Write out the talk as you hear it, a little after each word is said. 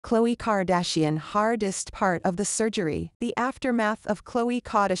Khloe Kardashian hardest part of the surgery. The aftermath of Khloe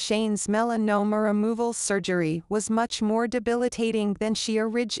Kardashian's melanoma removal surgery was much more debilitating than she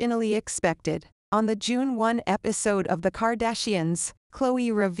originally expected. On the June 1 episode of The Kardashians,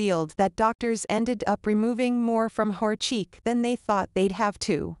 Khloe revealed that doctors ended up removing more from her cheek than they thought they'd have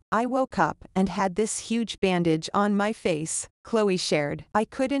to. "I woke up and had this huge bandage on my face," Khloe shared. "I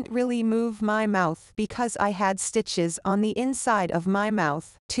couldn't really move my mouth because I had stitches on the inside of my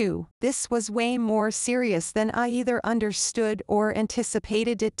mouth, too. This was way more serious than I either understood or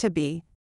anticipated it to be."